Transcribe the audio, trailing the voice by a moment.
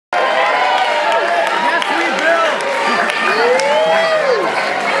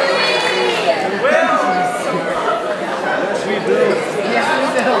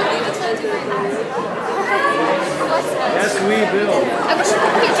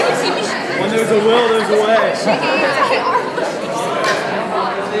there's a will, there's a way.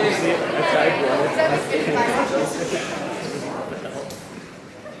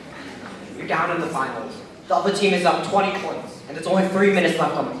 You're down in the finals. The other team is up 20 points, and there's only 3 minutes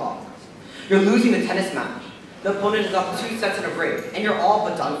left on the clock. You're losing the tennis match. The opponent is up 2 sets in a break, and you're all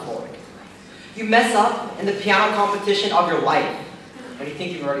but done for. You mess up in the piano competition of your life, and you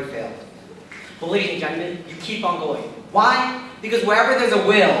think you've already failed. But ladies and gentlemen, you keep on going. Why? Because wherever there's a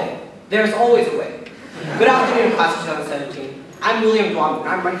will, there's always a way. Good afternoon, class of 2017. I'm William Duanmu, and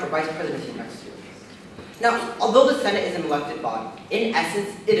I'm running for vice presidency next year. Now, although the Senate is an elected body, in essence,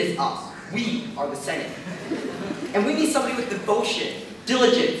 it is us. We are the Senate. And we need somebody with devotion,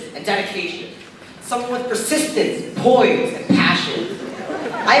 diligence, and dedication. Someone with persistence, poise, and passion.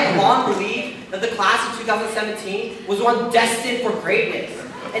 I have long believed that the class of 2017 was one destined for greatness.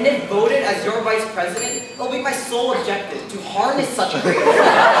 And if voted as your vice president, it'll be my sole objective to harness such greatness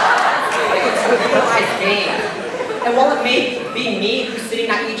into a utilized game. And while it may be me who's sitting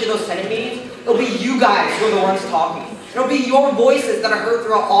at each of those Senate meetings, it'll be you guys who are the ones talking. It'll be your voices that are heard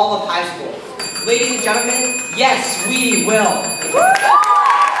throughout all of high school. Ladies and gentlemen, yes, we will.